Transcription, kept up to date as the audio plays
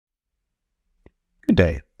Good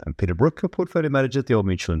day. I'm Peter Brook, a portfolio manager at the Old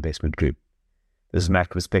Mutual Investment Group. This is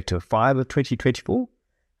Macro Perspective 5 of 2024,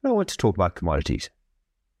 and I want to talk about commodities.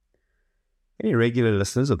 Any regular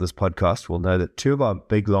listeners of this podcast will know that two of our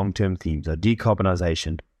big long-term themes are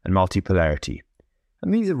decarbonisation and multipolarity,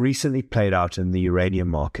 and these have recently played out in the uranium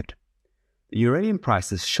market. The uranium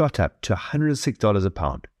price has shot up to $106 a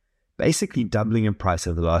pound, basically doubling in price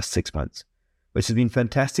over the last 6 months, which has been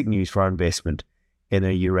fantastic news for our investment in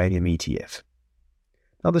a uranium ETF.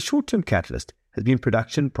 Now, the short-term catalyst has been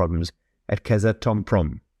production problems at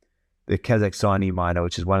Kazatomprom, the Kazakhstani miner,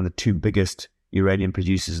 which is one of the two biggest uranium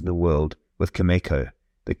producers in the world, with Cameco,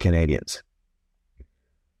 the Canadians.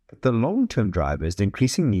 But the long-term driver is the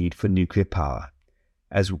increasing need for nuclear power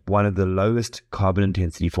as one of the lowest carbon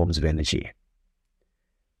intensity forms of energy.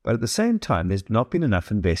 But at the same time, there's not been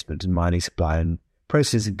enough investment in mining supply and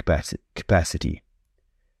processing capacity.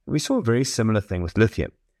 We saw a very similar thing with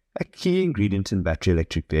lithium, a key ingredient in battery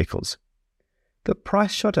electric vehicles. The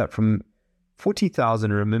price shot up from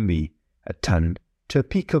 40,000 renminbi a ton to a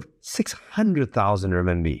peak of 600,000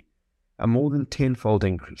 renminbi, a more than tenfold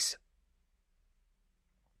increase.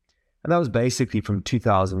 And that was basically from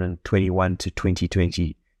 2021 to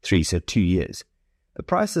 2023, so 2 years. The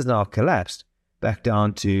price has now collapsed back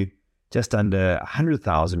down to just under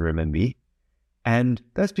 100,000 renminbi, and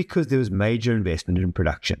that's because there was major investment in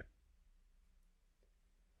production.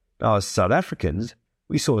 Now, as South Africans,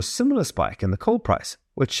 we saw a similar spike in the coal price,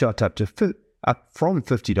 which shot up from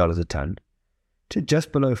 $50 a ton to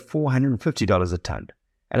just below $450 a ton,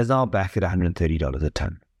 and is now back at $130 a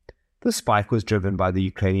ton. The spike was driven by the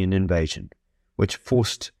Ukrainian invasion, which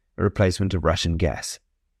forced a replacement of Russian gas.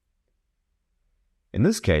 In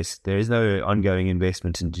this case, there is no ongoing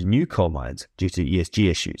investment into new coal mines due to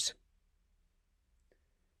ESG issues.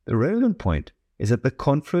 The relevant point is that the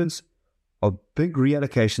confluence of big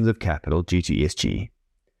reallocations of capital due to ESG,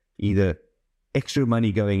 either extra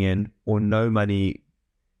money going in or no money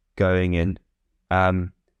going in,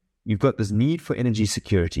 you've got this need for energy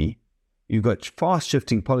security, you've got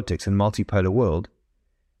fast-shifting politics and multipolar world,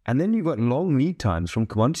 and then you've got long lead times from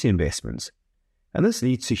commodity investments, and this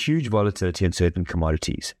leads to huge volatility in certain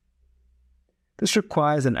commodities. This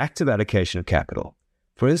requires an active allocation of capital.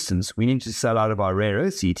 For instance, we need to sell out of our rare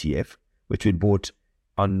earths ETF, which we'd bought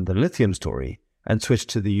on the lithium story, and switch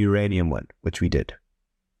to the uranium one, which we did.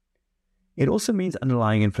 It also means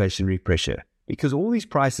underlying inflationary pressure, because all these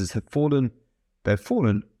prices have fallen,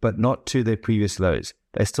 but not to their previous lows.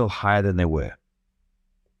 They're still higher than they were.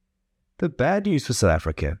 The bad news for South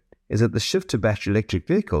Africa is that the shift to battery electric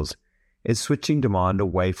vehicles is switching demand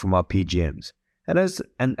away from our PGMs, and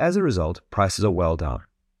as a result, prices are well down.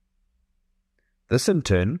 This in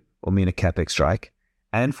turn will mean a capex strike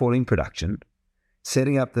and falling production,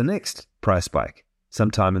 setting up the next price spike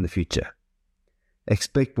sometime in the future.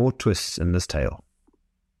 Expect more twists in this tale.